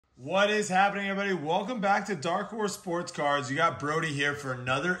What is happening, everybody? Welcome back to Darkhorse Sports Cards. You got Brody here for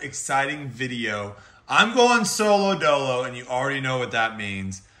another exciting video. I'm going solo dolo, and you already know what that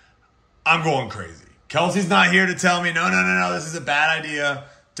means. I'm going crazy. Kelsey's not here to tell me, no, this is a bad idea.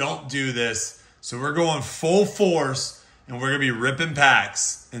 Don't do this. So we're going full force, and we're going to be ripping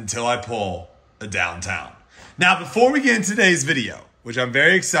packs until I pull a downtown. Now, before we get into today's video, which I'm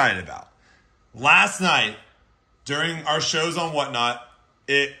very excited about, last night, during our shows on Whatnot,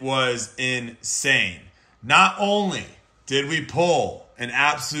 it was insane. Not only did we pull an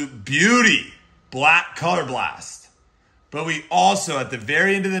absolute beauty black color blast, but we also, at the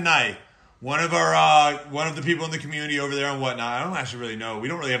very end of the night, one of the people in the community over there on Whatnot, I don't actually really know, we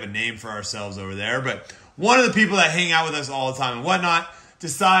don't really have a name for ourselves over there, but one of the people that hang out with us all the time on Whatnot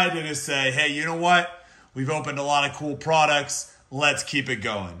decided to say, hey, you know what? We've opened a lot of cool products. Let's keep it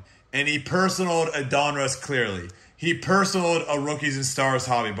going. And he personaled a Donruss Clearly. He personaled a Rookies and Stars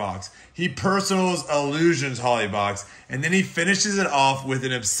hobby box. He personals Illusions hobby box. And then he finishes it off with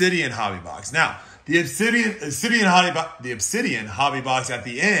an Obsidian hobby box. Now, the Obsidian hobby box at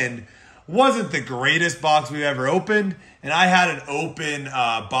the end wasn't the greatest box we've ever opened. And I had an open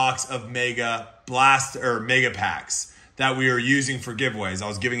box of Mega packs that we were using for giveaways. I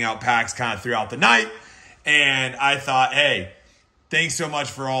was giving out packs kind of throughout the night. And I thought, hey, thanks so much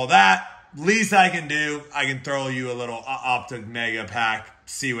for all that. Least I can do, I can throw you a little Optic Mega pack,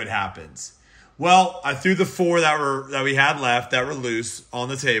 see what happens. Well, I threw the four that we had left that were loose on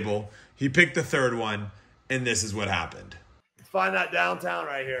the table. He picked the third one, and this is what happened. Let's find that downtown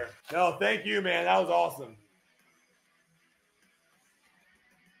right here. No, thank you, man. That was awesome.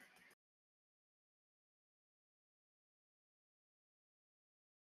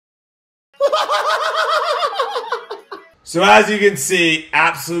 So as you can see,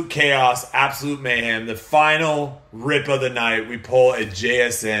 absolute chaos, absolute mayhem. The final rip of the night, we pull a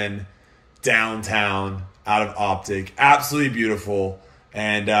JSN downtown out of Optic. Absolutely beautiful.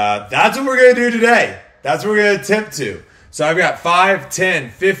 And that's what we're going to do today. That's what we're going to attempt to. So I've got 5, 10,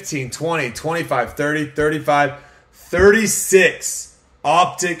 15, 20, 25, 30, 35, 36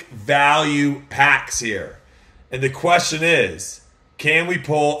 Optic value packs here. And the question is, can we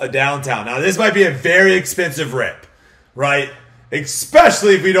pull a downtown? Now, this might be a very expensive rip. Right?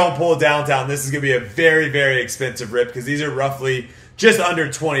 Especially if we don't pull it downtown. This is going to be a very, very expensive rip because these are roughly just under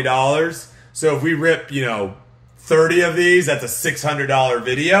 $20. So if we rip, 30 of these, that's a $600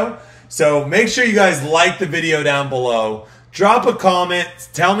 video. So make sure you guys like the video down below. Drop a comment.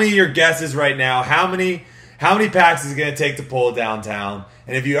 Tell me your guesses right now. How many packs is it going to take to pull it downtown?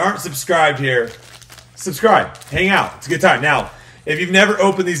 And if you aren't subscribed here, subscribe. Hang out. It's a good time. Now, if you've never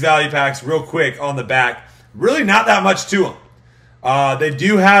opened these value packs, real quick on the back, really not that much to them. They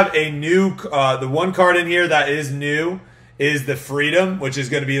do have a new, the one card in here that is new is the Freedom, which is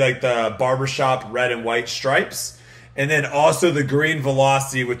going to be like the barbershop red and white stripes. And then also the green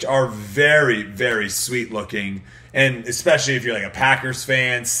Velocity, which are very, very sweet looking. And especially if you're like a Packers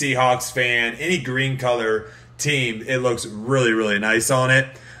fan, Seahawks fan, any green color team, it looks really, really nice on it.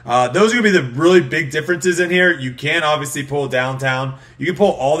 Those are going to be the really big differences in here. You can obviously pull downtown. You can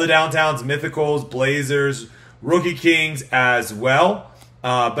pull all the downtowns, Mythicals, Blazers, Rookie Kings as well.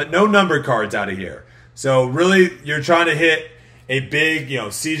 But no numbered cards out of here. So really, you're trying to hit a big,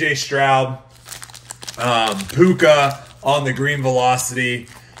 CJ Stroud, Puka on the green Velocity,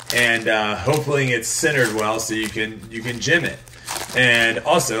 and hopefully it's centered well so you can gem it. And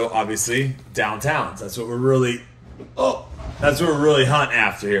also, obviously, downtowns. That's what we're really... That's what we're really hunting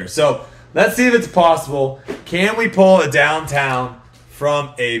after here. So let's see if it's possible. Can we pull a downtown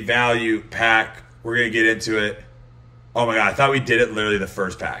from a value pack? We're going to get into it. Oh my God, I thought we did it literally the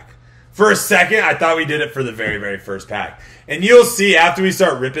first pack. For a second, I thought we did it for the very, very first pack. And you'll see after we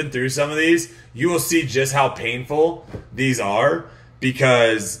start ripping through some of these, you will see just how painful these are.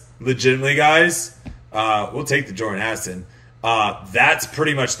 Because legitimately, guys, we'll take the Jordan Addison. That's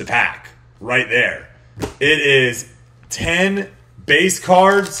pretty much the pack right there. It is 10 base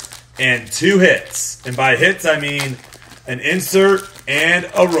cards and 2 hits. And by hits, I mean an insert and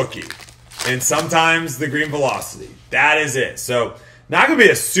a rookie. And sometimes the green Velocity. That is it. So, not going to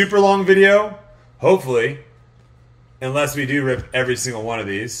be a super long video, hopefully. Unless we do rip every single one of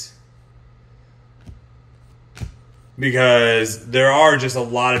these. Because there are just a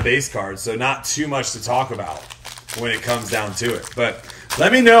lot of base cards. So, not too much to talk about when it comes down to it. But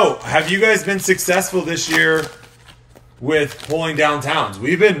let me know, have you guys been successful this year with pulling downtowns?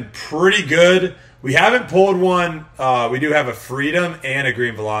 We've been pretty good. We haven't pulled one. We do have a Freedom and a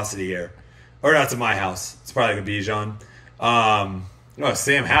green Velocity here. Or not to my house. It's probably like a Bijan. Oh,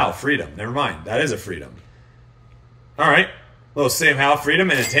 Sam Howell, Freedom. Never mind. That is a Freedom. All right. Little Sam Howell Freedom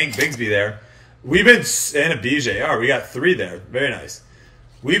and a Tank Bigsby there. We've been, and a BJR. We got 3 there. Very nice.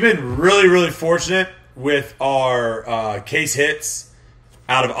 We've been really, really fortunate with our case hits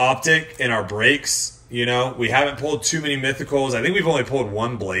out of Optic and our breaks. You know, we haven't pulled too many mythicals. I think we've only pulled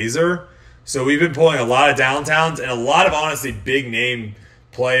 1 Blazer. So we've been pulling a lot of downtowns and a lot of, honestly, big name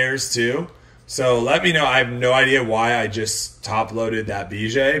players too. So let me know. I have no idea why I just top loaded that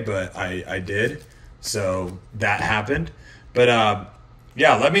BJ, but I did. So that happened. But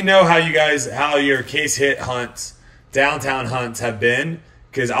yeah, let me know how your case hit hunts, downtown hunts have been.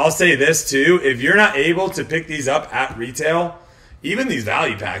 Because I'll say this too, if you're not able to pick these up at retail, even these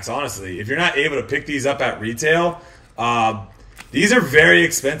value packs, honestly, if you're not able to pick these up at retail, these are very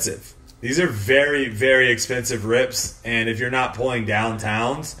expensive. These are very, very expensive rips. And if you're not pulling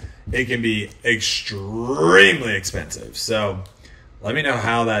downtowns, it can be extremely expensive. So let me know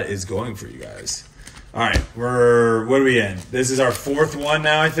how that is going for you guys. All right, what are we in? This is our 4th one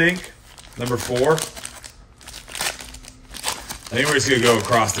now, I think. Number 4. I think we're just going to go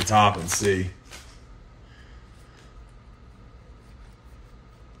across the top and see.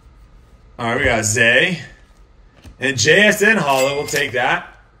 All right, we got Zay. And JSN Hollow, we'll take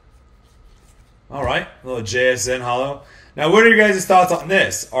that. All right, a little JSN Hollow. Now, what are your guys' thoughts on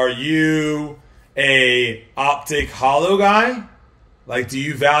this? Are you a Optic Hollow guy? Like, do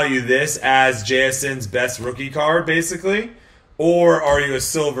you value this as JSN's best rookie card, basically? Or are you a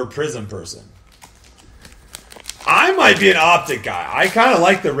Silver Prism person? I might be an Optic guy. I kind of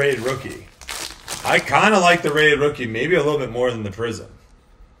like the rated rookie. Maybe a little bit more than the Prism.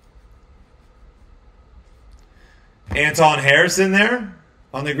 Anton Harrison there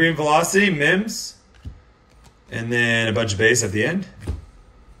on the green velocity, Mims. And then a bunch of base at the end.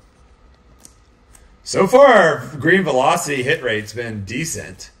 So far, our green velocity hit rate's been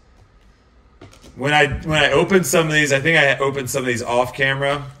decent. When I opened some of these, I think I opened some of these off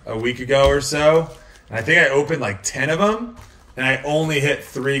camera a week ago or so. And I think I opened like 10 of them. And I only hit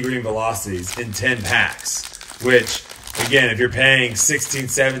 3 green velocities in 10 packs. Which, again, if you're paying $16,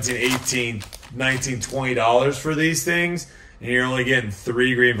 $17, $18, $19, $20 for these things, and you're only getting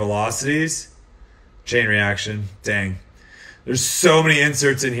 3 green velocities, chain reaction, dang. There's so many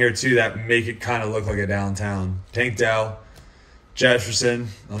inserts in here, too, that make it kind of look like a downtown. Tank Dell, Jefferson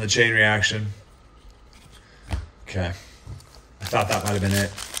on the chain reaction. Okay. I thought that might have been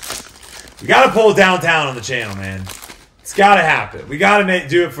it. We got to pull downtown on the channel, man. It's got to happen. We got to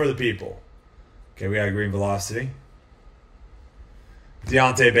do it for the people. Okay, we got a green velocity.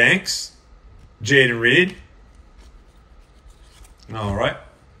 Deontay Banks. Jaden Reed. All right.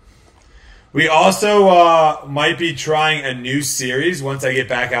 We also might be trying a new series once I get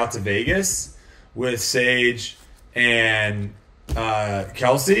back out to Vegas with Sage and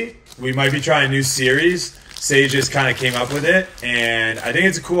Kelsey. We might be trying a new series. Sage just kind of came up with it, and I think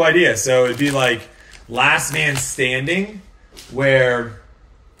it's a cool idea. So it'd be like Last Man Standing, where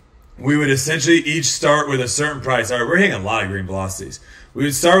we would essentially each start with a certain price. All right, we're hitting a lot of green velocities. We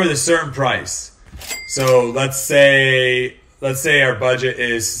would start with a certain price. So let's say our budget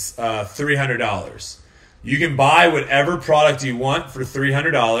is $300. You can buy whatever product you want for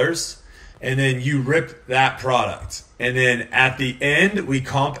 $300, and then you rip that product. And then at the end, we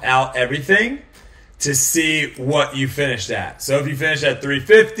comp out everything to see what you finished at. So if you finished at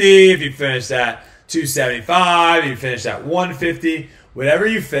 $350, if you finished at $275, if you finished at $150, whatever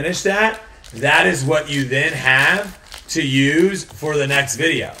you finished at, that is what you then have to use for the next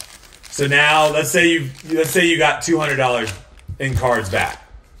video. So now let's say you got $200 in cards back.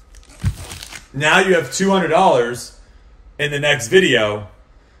 Now you have $200 in the next video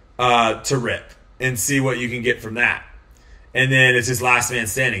to rip and see what you can get from that. And then it's just last man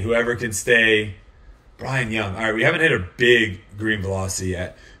standing. Whoever can stay. Brian Young. All right, we haven't hit a big green velocity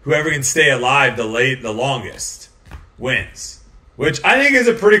yet. Whoever can stay alive the longest wins, which I think is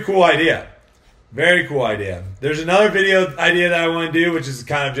a pretty cool idea. Very cool idea. There's another video idea that I want to do, which is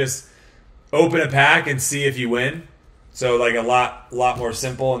kind of just open a pack and see if you win. So like a lot more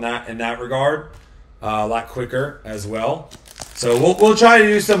simple in that regard, a lot quicker as well. So we'll try to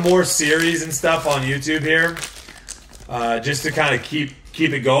do some more series and stuff on YouTube here, just to kind of keep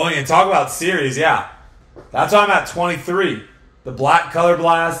it going and talk about series. Yeah, that's why I'm at 23. The Black Color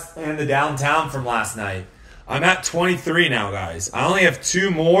Blast and the Downtown from last night. I'm at 23 now, guys. I only have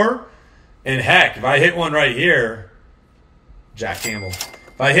 2 more, and heck, if I hit one right here, Jack Campbell.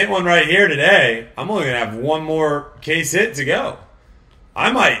 If I hit one right here today, I'm only gonna have 1 more case hit to go.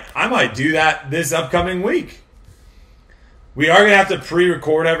 I might do that this upcoming week. We are gonna have to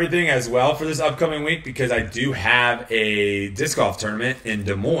pre-record everything as well for this upcoming week because I do have a disc golf tournament in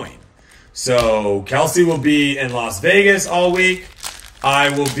Des Moines. So Kelsey will be in Las Vegas all week. I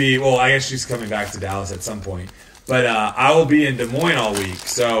will be, well, I guess she's coming back to Dallas at some point. But I will be in Des Moines all week.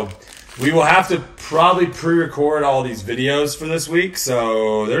 So we will have to probably pre-record all these videos for this week.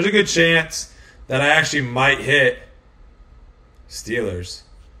 So there's a good chance that I actually might hit Steelers.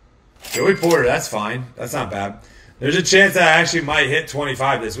 Joey Porter, that's fine. That's not bad. There's a chance that I actually might hit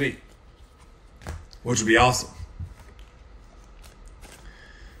 25 this week, which would be awesome.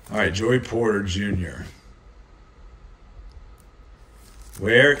 All right, Joey Porter Jr.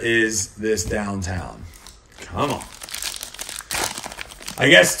 Where is this downtown? Come on. I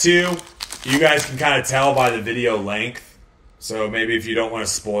guess, too, you guys can kind of tell by the video length. So maybe if you don't want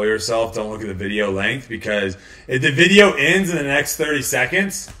to spoil yourself, don't look at the video length. Because if the video ends in the next 30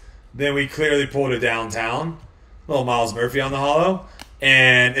 seconds, then we clearly pulled it downtown. A little Miles Murphy on the hollow.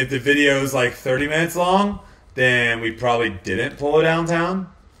 And if the video is like 30 minutes long, then we probably didn't pull it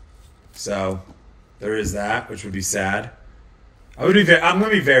downtown. So there is that, which would be sad. I'm going to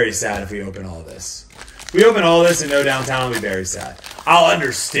be very sad if we open all this. If we open all this and no downtown, I'll be very sad. I'll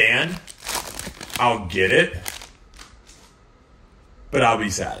understand. I'll get it. But I'll be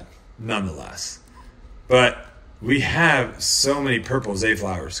sad, nonetheless. But we have so many purple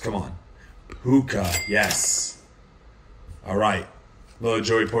Zayflowers. Come on. Puka, yes. All right. Little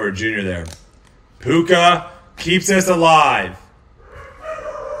Joey Porter Jr. there. Puka keeps us alive.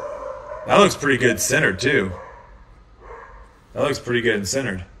 That looks pretty good centered, too. That looks pretty good and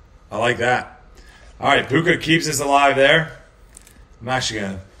centered. I like that. All right, Puka keeps us alive there. I'm actually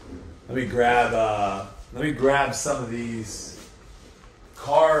going to... Let me grab some of these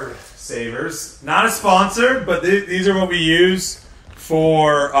card savers. Not a sponsor, but these are what we use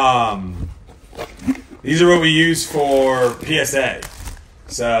for PSA.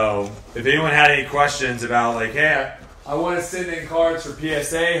 So if anyone had any questions about like, hey, I want to send in cards for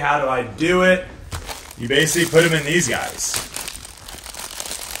PSA, how do I do it? You basically put them in these guys.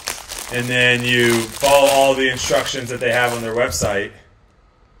 And then you follow all the instructions that they have on their website.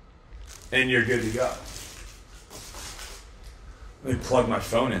 And you're good to go. Let me plug my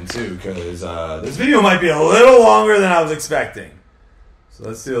phone in too, because this video might be a little longer than I was expecting. So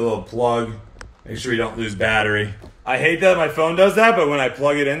let's do a little plug. Make sure we don't lose battery. I hate that my phone does that, but when I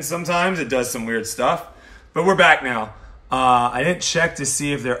plug it in sometimes, it does some weird stuff. But we're back now. I didn't check to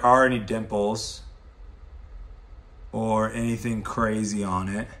see if there are any dimples or anything crazy on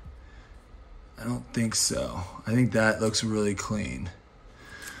it. I don't think so. I think that looks really clean.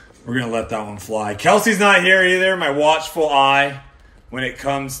 We're going to let that one fly. Kelsey's not here either. My watchful eye when it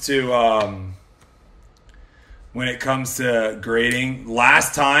comes to grading.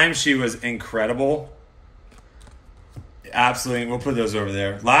 Last time she was incredible. Absolutely. We'll put those over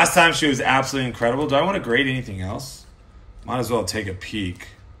there. Last time she was absolutely incredible. Do I want to grade anything else? Might as well take a peek.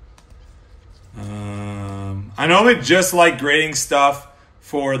 I normally just like grading stuff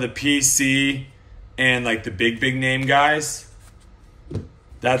for the PC and like the big name guys.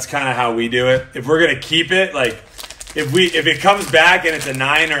 That's kind of how we do it. If we're gonna keep it, like if it comes back and it's a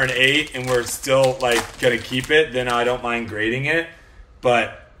 9 or an 8 and we're still like gonna keep it, then I don't mind grading it.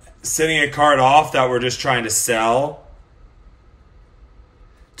 But sending a card off that we're just trying to sell,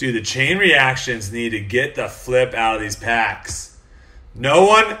 dude, the chain reactions need to get the flip out of these packs. No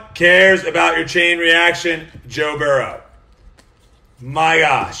one cares about your chain reaction, Joe Burrow. My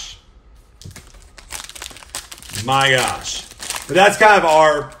gosh. My gosh. But that's kind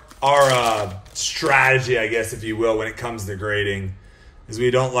of our strategy, I guess, if you will, when it comes to grading, is we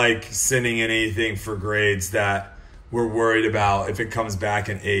don't like sending in anything for grades that we're worried about if it comes back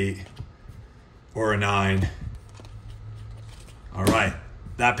an 8 or a 9. All right.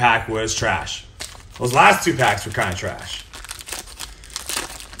 That pack was trash. Those last two packs were kind of trash.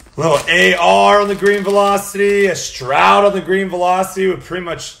 A little AR on the green velocity, a Stroud on the green velocity would pretty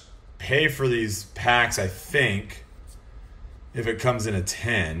much pay for these packs, I think, if it comes in a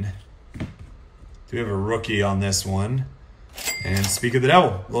 10. Do we have a rookie on this one? And speak of the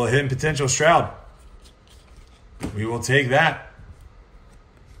devil, a little hidden potential Stroud. We will take that.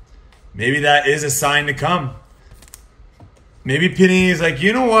 Maybe that is a sign to come. Maybe Penny is like,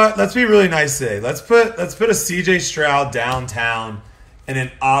 you know what? Let's be really nice today. Let's put a CJ Stroud downtown in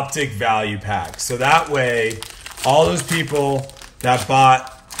an Optic value pack. So that way, all those people that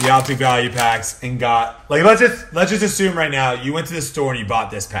bought the Optic value packs and got, like, let's just assume right now you went to the store and you bought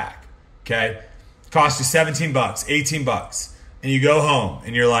this pack. Okay, cost you $17, $18, and you go home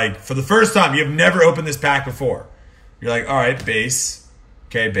and you're like, for the first time, you have never opened this pack before. You're like, all right, base,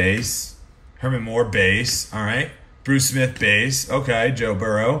 okay, base, Herman Moore base, all right. Bruce Smith base. Okay, Joe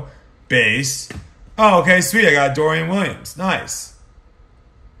Burrow base. Oh, okay, sweet. I got Dorian Williams. Nice.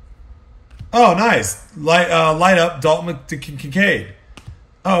 Oh, nice. Light up Dalton Kincaid.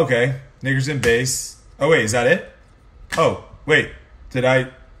 Oh, okay. Nickerson base. Oh, wait, is that it? Oh, wait. Did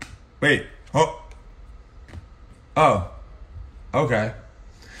I? Wait. Oh. Oh. Okay.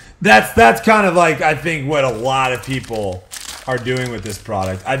 That's kind of like, I think, what a lot of people are doing with this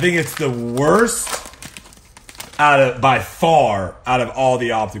product. I think it's the worst by far out of all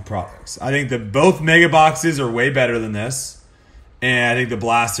the Optic products. I think that both mega boxes are way better than this. And I think the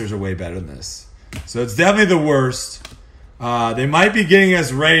blasters are way better than this. So it's definitely the worst. They might be getting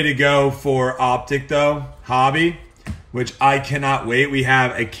us ready to go for Optic, though. Hobby, which I cannot wait. We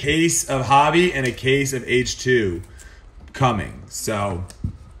have a case of Hobby and a case of H2 coming. So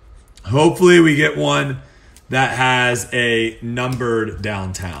hopefully we get one that has a numbered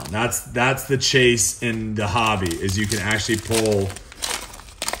downtown. That's the chase in the Hobby, is you can actually pull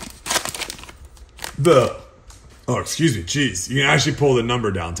the... Oh, excuse me. Jeez. You can actually pull the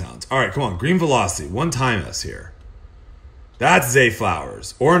number downtowns. All right, come on. Green Velocity. One time us here. That's Zay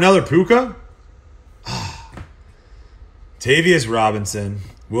Flowers. Or another Puka. Tavius Robinson.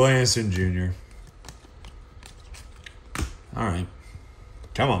 Will Anderson Jr. All right.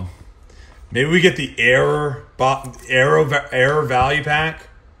 Come on. Maybe we get the error value pack.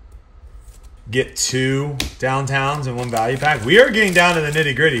 Get 2 downtowns and 1 value pack. We are getting down to the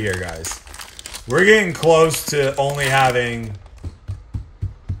nitty gritty here, guys. We're getting close to only having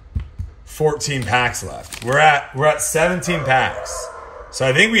 14 packs left. We're at 17 packs. So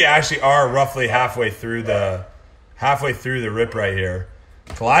I think we actually are roughly halfway through the rip right here.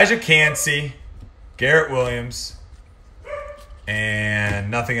 Elijah Cansey, Garrett Williams, and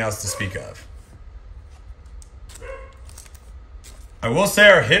nothing else to speak of. I will say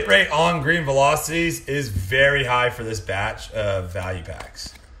our hit rate on green velocities is very high for this batch of value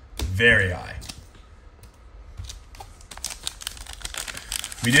packs. Very high.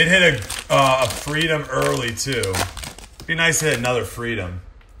 We did hit a Freedom early, too. It'd be nice to hit another Freedom.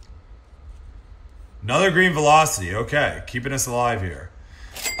 Another green velocity. Okay, keeping us alive here.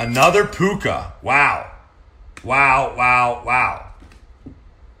 Another Puka. Wow. Wow, wow, wow.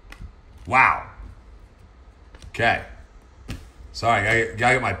 Wow. Okay. Sorry, I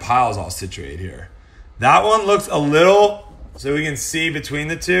gotta get my piles all situated here. That one looks a little, so we can see between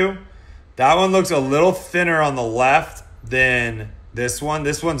the two. That one looks a little thinner on the left than this one.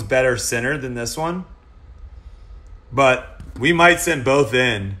 This one's better centered than this one. But we might send both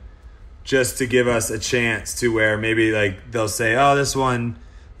in just to give us a chance to where maybe like they'll say, oh, this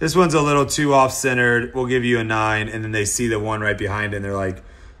one's a little too off-centered. We'll give you a 9. And then they see the one right behind it and they're like,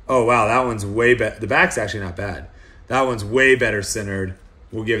 oh, wow, that one's way better. The back's actually not bad. That one's way better centered.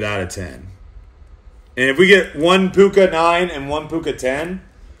 We'll give that a 10. And if we get one Puka 9 and one Puka 10,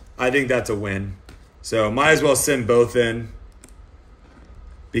 I think that's a win. So might as well send both in,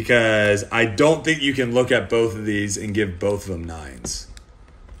 because I don't think you can look at both of these and give both of them 9s.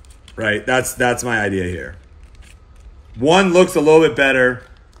 Right? That's my idea here. One looks a little bit better.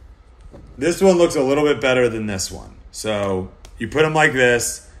 This one looks a little bit better than this one. So you put them like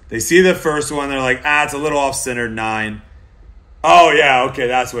this. They see the first one. They're like, it's a little off-centered, 9. Oh, yeah, okay,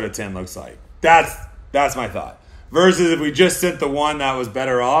 that's what a 10 looks like. That's my thought. Versus if we just sent the one that was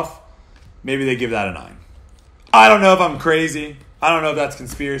better off, maybe they give that a 9. I don't know if I'm crazy. I don't know if that's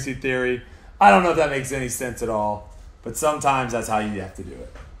conspiracy theory. I don't know if that makes any sense at all. But sometimes that's how you have to do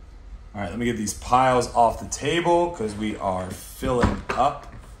it. All right, let me get these piles off the table because we are filling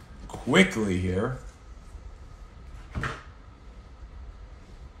up quickly here.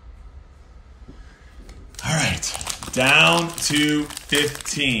 All right, down to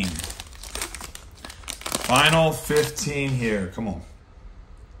 15. Final 15 here. Come on.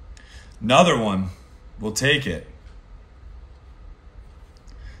 Another one. We'll take it.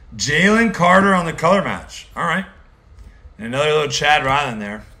 Jalen Carter on the color match. All right. And another little Chad Ryland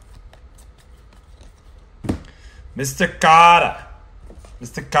there. Mr. Carter.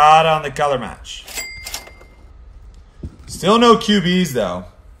 Mr. Carter on the color match. Still no QBs, though.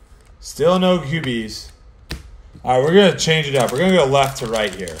 Still no QBs. All right, we're going to change it up. We're going to go left to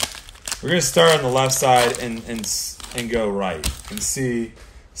right here. We're going to start on the left side and go right. And see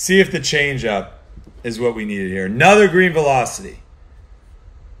if the change up is what we needed here. Another green velocity.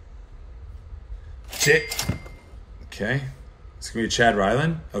 Okay. It's going to be Chad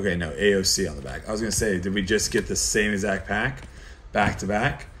Ryland. Okay, no, AOC on the back. I was going to say, did we just get the same exact pack back to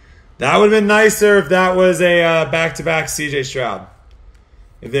back? That would have been nicer if that was a back-to-back CJ Stroud.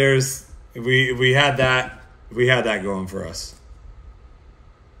 If we had that going for us.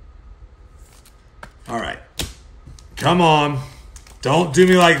 All right. Come on. Don't do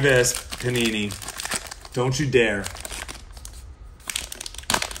me like this, Panini. Don't you dare.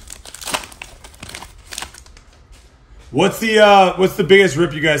 What's the biggest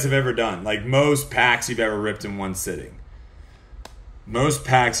rip you guys have ever done? Like most packs you've ever ripped in one sitting. Most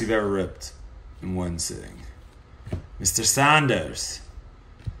packs you've ever ripped in one sitting. Mr. Sanders.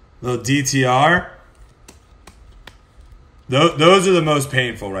 Little DTR. Those are the most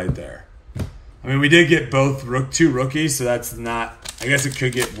painful right there. I mean, we did get both two rookies, so that's not... I guess it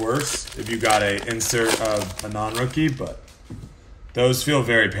could get worse if you got a insert of a non-rookie, but those feel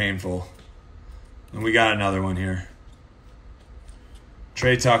very painful. And we got another one here.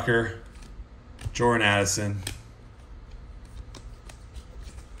 Trey Tucker. Jordan Addison.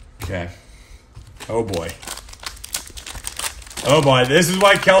 Okay. Oh, boy. Oh, boy. This is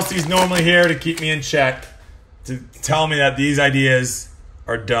why Kelsey's normally here, to keep me in check. To tell me that these ideas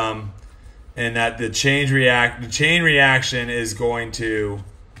are dumb. And that the chain reaction is going to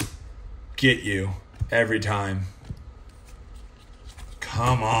get you every time.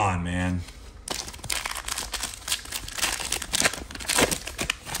 Come on, man.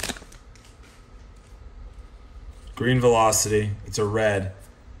 Green Velocity. It's a red.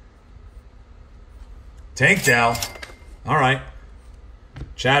 Tank Dell. All right.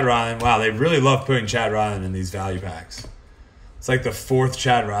 Chad Ryland. Wow, they really love putting Chad Ryland in these value packs. It's like the 4th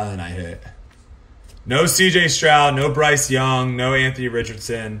Chad Ryland I hit. No CJ Stroud, no Bryce Young, no Anthony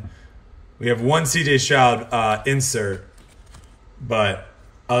Richardson. We have one CJ Stroud insert, but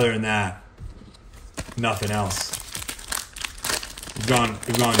other than that, nothing else. We've gone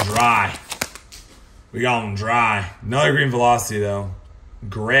dry. We gone dry. Another Green Velocity though.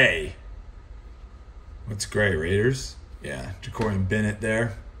 Gray. What's gray? Raiders? Yeah, Jacorian Bennett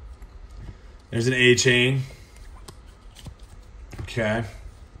there. There's an A chain. Okay.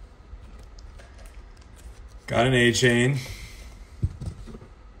 Got an A chain.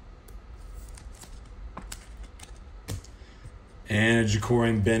 And a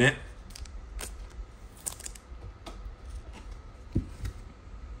Jacorian Bennett.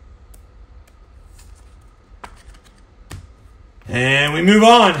 And we move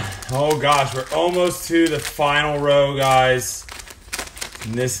on. Oh gosh, we're almost to the final row, guys.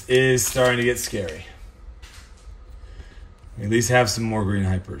 And this is starting to get scary. We at least have some more green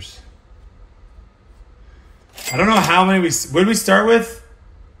hypers. I don't know how many what did we start with?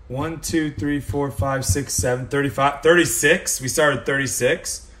 1, 2, 3, 4, 5, 6, 7, 35, 36. We started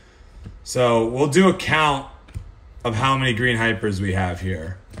 36. So we'll do a count of how many green hypers we have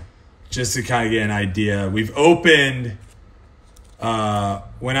here. Just to kind of get an idea. We've opened,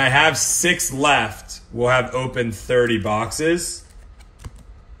 when I have 6 left, we'll have opened 30 boxes.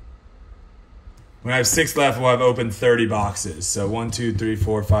 When I have 6 left, we'll have opened 30 boxes. So 1, 2, 3,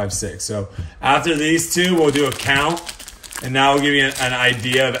 4, 5, 6. So after these two, we'll do a count. And now we'll give you an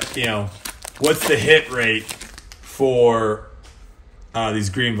idea of, you know, what's the hit rate for these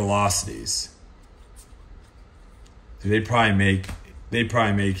green velocities. So they probably make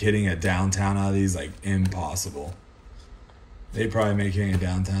hitting a downtown out of these like impossible. They probably make hitting a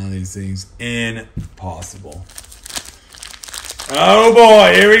downtown out of these things impossible. Oh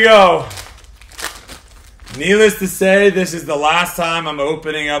boy, here we go. Needless to say, this is the last time I'm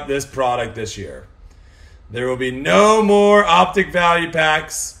opening up this product this year. There will be no more Optic value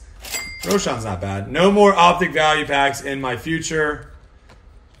packs. Roshan's not bad. No more Optic value packs in my future.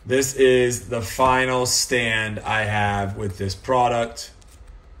 This is the final stand I have with this product.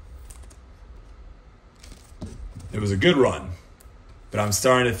 It was a good run, but I'm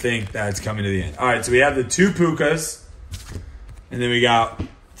starting to think that it's coming to the end. All right, so we have the 2 Pukas, and then we got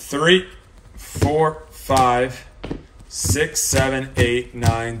 3, 4, 5, 6, 7, 8,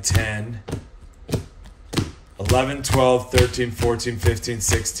 9, 10, 11, 12, 13, 14, 15,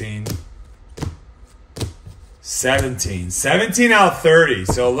 16, 17. 17 out of 30.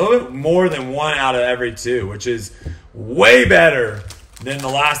 So a little bit more than 1 out of every 2, which is way better than the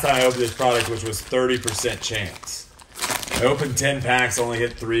last time I opened this product, which was 30% chance. I opened 10 packs, only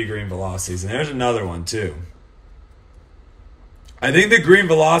hit 3 green velocities. And there's another one too. I think the green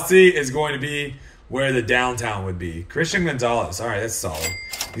velocity is going to be where the downtown would be. Christian Gonzalez. All right, that's solid.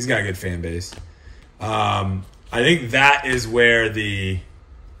 He's got a good fan base. I think that is where the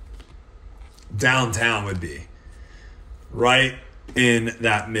downtown would be. Right in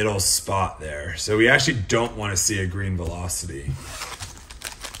that middle spot there. So we actually don't want to see a green velocity.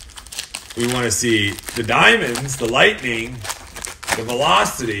 We want to see the diamonds, the lightning, the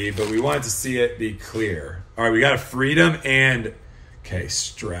velocity, but we want to see it be clear. All right, we got a Freedom and, okay,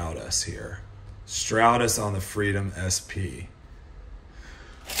 Stroudus here. Stroudus on the Freedom SP.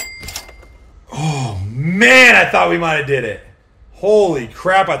 Oh, man, I thought we might have did it. Holy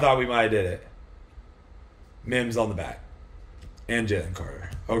crap, I thought we might have did it. Mims on the back. And Jalen Carter.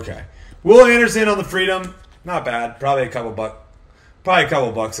 Okay. Will Anderson on the Freedom. Not bad. Probably a couple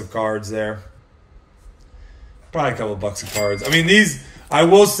bucks of cards there. Probably a couple bucks of cards. I mean, these, I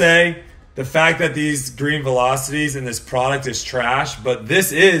will say, the fact that these green velocities in this product is trash, but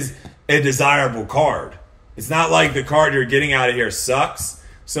this is a desirable card. It's not like the card you're getting out of here sucks.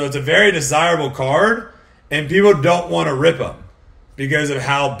 So it's a very desirable card, and people don't want to rip them because of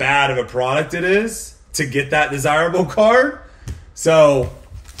how bad of a product it is to get that desirable card. So,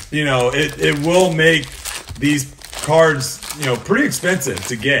 you know, it will make these cards, you know, pretty expensive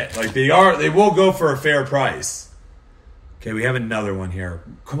to get. Like they will go for a fair price. Okay, we have another one here.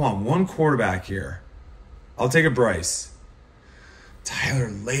 Come on, one quarterback here. I'll take a Bryce.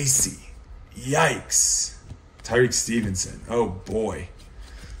 Tyler Lacey. Yikes. Tyreek Stevenson. Oh, boy.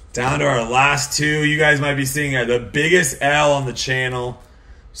 Down to our last two. You guys might be seeing the biggest L on the channel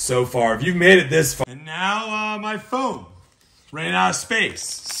so far. If you've made it this far. And now my phone ran out of space.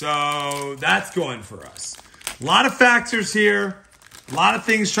 So that's going for us. A lot of factors here. A lot of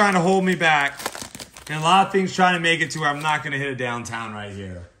things trying to hold me back. And a lot of things trying to make it to where I'm not going to hit a downtown right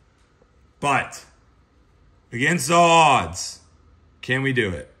here. But against all odds, can we do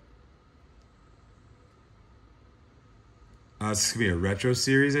it? This is going to be a retro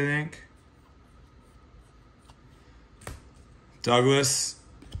series, I think. Douglas.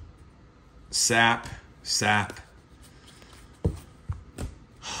 Sap.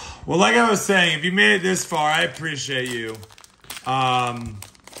 Well, like I was saying, if you made it this far, I appreciate you.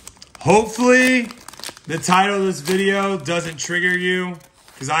 Hopefully, the title of this video doesn't trigger you,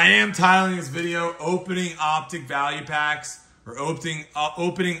 because I am titling this video Opening Optic Value Packs, or Opening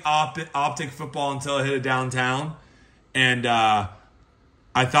Optic Football Until I Hit a Downtown. And I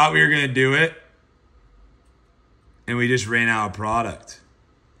thought we were going to do it, and we just ran out of product.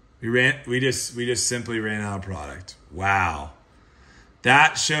 We just simply ran out of product. Wow.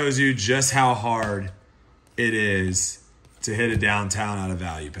 That shows you just how hard it is to hit a downtown out of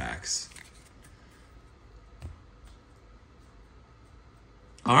value packs.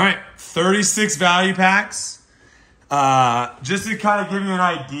 All right, 36 value packs. Just to kind of give you an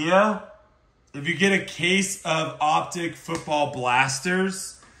idea, if you get a case of Optic Football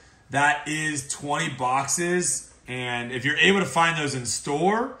Blasters, that is 20 boxes. And if you're able to find those in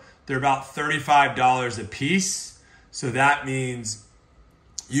store, they're about $35 a piece. So that means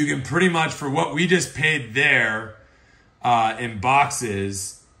you can pretty much, for what we just paid there in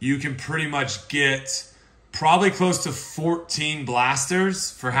boxes, you can pretty much get probably close to 14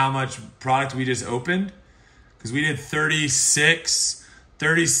 blasters for how much product we just opened. Because we did 36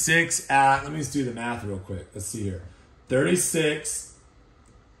 at, let me just do the math real quick. Let's see here. 36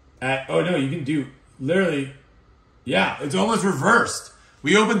 at, oh no, you can do literally, yeah, it's almost reversed.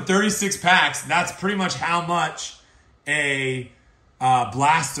 We opened 36 packs. That's pretty much how much a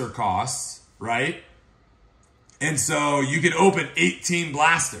blaster costs, right? And so you can open 18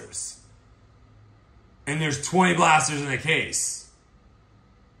 blasters. And there's 20 blasters in a case.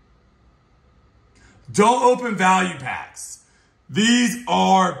 Don't open value packs. These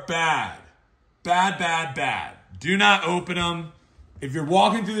are bad. Bad. Do not open them. If you're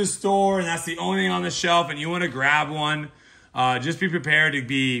walking through the store and that's the only thing on the shelf and you want to grab one, just be prepared to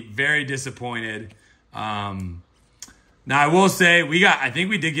be very disappointed. Now, I will say, I think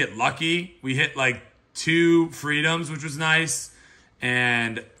we did get lucky. We hit like 2 freedoms, which was nice.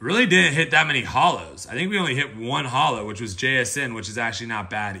 And really didn't hit that many hollows. I think we only hit 1 hollow, which was JSN, which is actually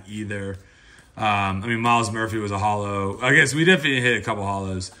not bad either. I mean, Miles Murphy was a hollow. I guess we definitely hit a couple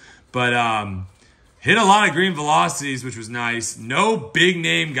hollows. But hit a lot of green velocities, which was nice. No big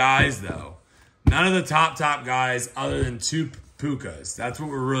name guys, though. None of the top guys other than 2 Pukas. That's what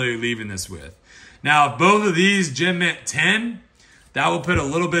we're really leaving this with. Now, if both of these Gem Mint 10, that will put a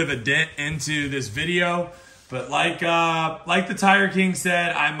little bit of a dent into this video. But like the Tiger King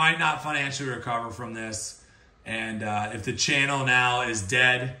said, I might not financially recover from this. And if the channel now is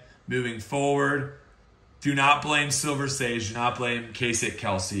dead moving forward, do not blame Silver Sage. Do not blame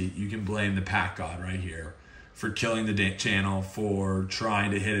Kelsey. You can blame the pack god right here for killing the channel for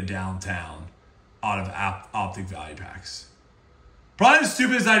trying to hit a downtown out of Optic value packs. Probably the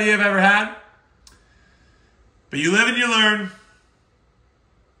stupidest idea I've ever had. But you live and you learn.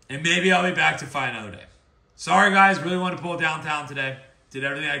 And maybe I'll be back to fight another day. Sorry, guys. Really wanted to pull it downtown today. Did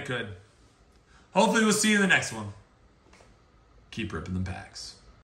everything I could. Hopefully, we'll see you in the next one. Keep ripping them packs.